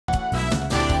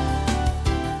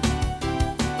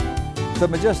The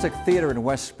Majestic Theater in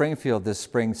West Springfield this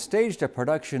spring staged a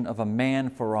production of A Man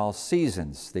for All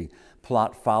Seasons. The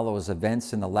plot follows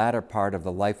events in the latter part of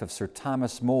the life of Sir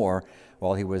Thomas More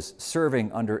while he was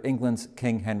serving under England's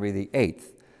King Henry VIII.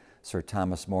 Sir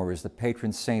Thomas More is the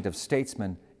patron saint of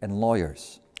statesmen and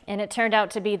lawyers. And it turned out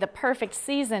to be the perfect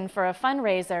season for a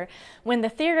fundraiser when the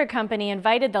theater company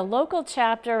invited the local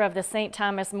chapter of the St.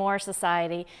 Thomas More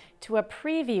Society to a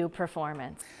preview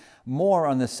performance. More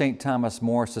on the St. Thomas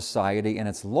More Society and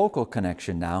its local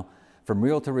connection now from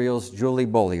Reel to Reel's Julie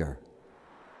Beaulieu.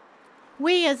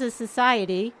 We as a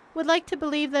society would like to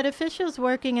believe that officials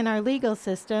working in our legal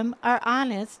system are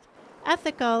honest,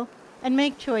 ethical, and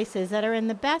make choices that are in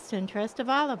the best interest of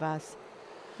all of us.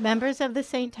 Members of the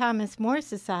St. Thomas More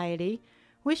Society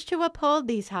wish to uphold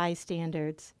these high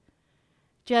standards.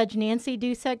 Judge Nancy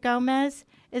Doucette Gomez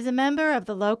is a member of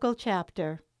the local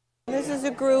chapter. This is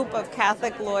a group of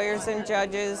Catholic lawyers and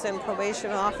judges and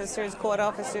probation officers, court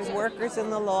officers, workers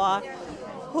in the law,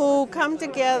 who come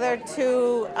together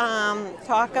to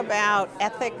talk about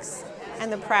ethics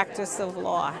and the practice of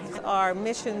law. Our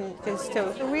mission is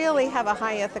to really have a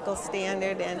high ethical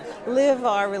standard and live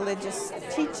our religious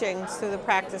teachings through the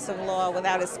practice of law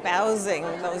without espousing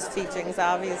those teachings,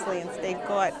 obviously, in state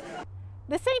court.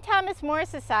 The St. Thomas More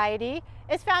Society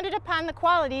is founded upon the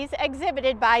qualities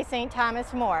exhibited by St.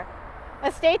 Thomas More,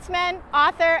 a statesman,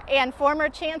 author, and former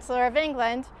Chancellor of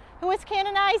England who was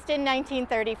canonized in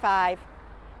 1935.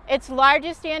 Its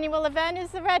largest annual event is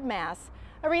the Red Mass,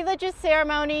 a religious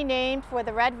ceremony named for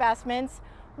the red vestments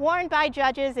worn by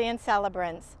judges and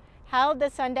celebrants, held the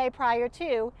Sunday prior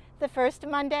to the first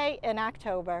Monday in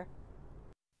October.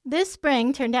 This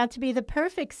spring turned out to be the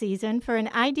perfect season for an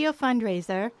ideal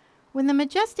fundraiser when the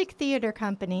Majestic Theater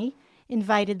Company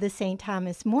invited the St.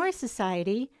 Thomas More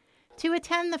Society to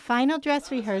attend the final dress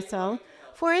rehearsal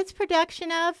for its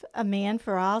production of A Man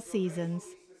for All Seasons.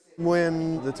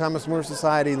 When the Thomas More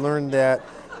Society learned that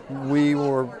we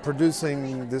were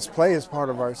producing this play as part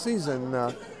of our season,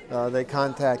 they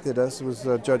contacted us. It was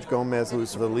Judge Gomez, who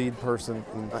was the lead person,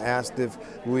 and asked if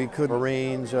we could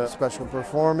arrange a special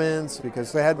performance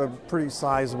because they had a pretty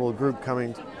sizable group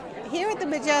coming. Here at the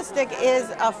Majestic is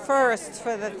a first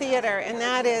for the theater, and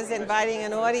that is inviting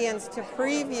an audience to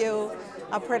preview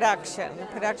a production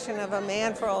of A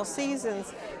Man for All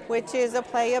Seasons, which is a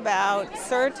play about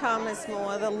Sir Thomas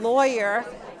More, the lawyer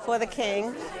for the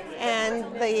king and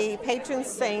the patron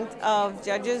saint of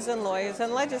judges and lawyers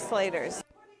and legislators.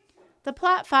 The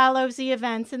plot follows the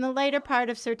events in the later part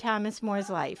of Sir Thomas More's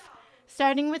life,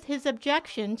 starting with his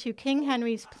objection to King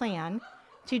Henry's plan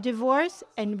to divorce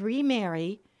and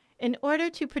remarry in order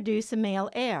to produce a male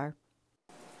heir.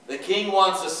 The king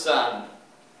wants a son.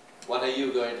 What are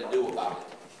you going to do about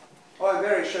it? Oh, I'm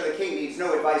very sure the king needs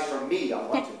no advice from me on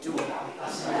what to do about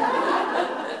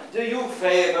it. Do you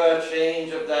favor a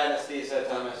change of dynasty, Sir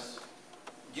Thomas?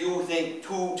 Do you think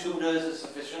 2 Tudors is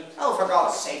sufficient? Oh, for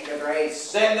God's sake, Your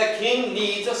Grace. Then the king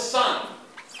needs a son.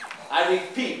 I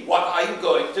repeat, what are you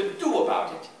going to do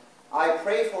about it? I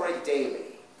pray for it daily.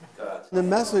 Good. The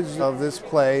message of this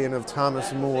play and of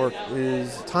Thomas More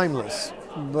is timeless,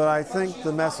 but I think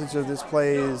the message of this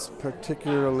play is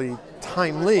particularly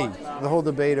timely. The whole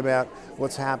debate about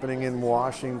what's happening in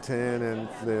Washington and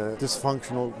the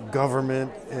dysfunctional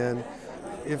government, and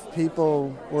if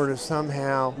people were to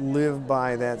somehow live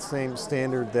by that same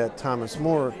standard that Thomas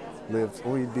More lived,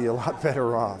 we'd be a lot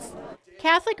better off.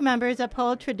 Catholic members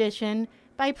uphold tradition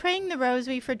by praying the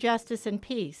Rosary for justice and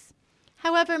peace.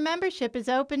 However, membership is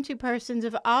open to persons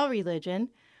of all religion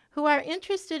who are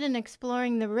interested in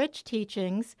exploring the rich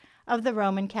teachings of the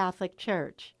Roman Catholic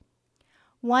Church.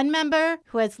 One member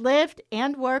who has lived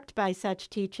and worked by such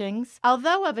teachings,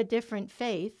 although of a different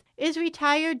faith, is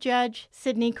retired Judge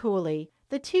Sidney Cooley,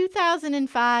 the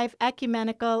 2005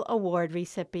 Ecumenical Award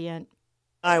recipient.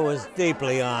 I was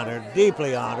deeply honored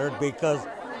because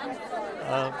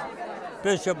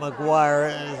Bishop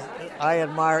McGuire, I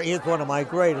admire, he's one of my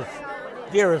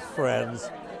dearest friends,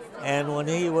 and when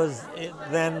he was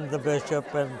then the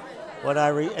bishop, and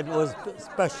it was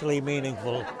especially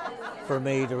meaningful for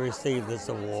me to receive this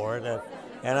award,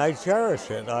 and I cherish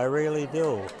it, I really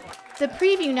do. The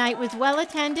preview night was well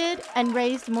attended and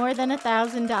raised more than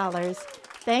 $1,000,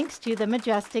 thanks to the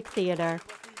Majestic Theater.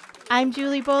 I'm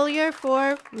Julie Beaulieu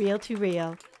for Reel to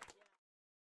Reel.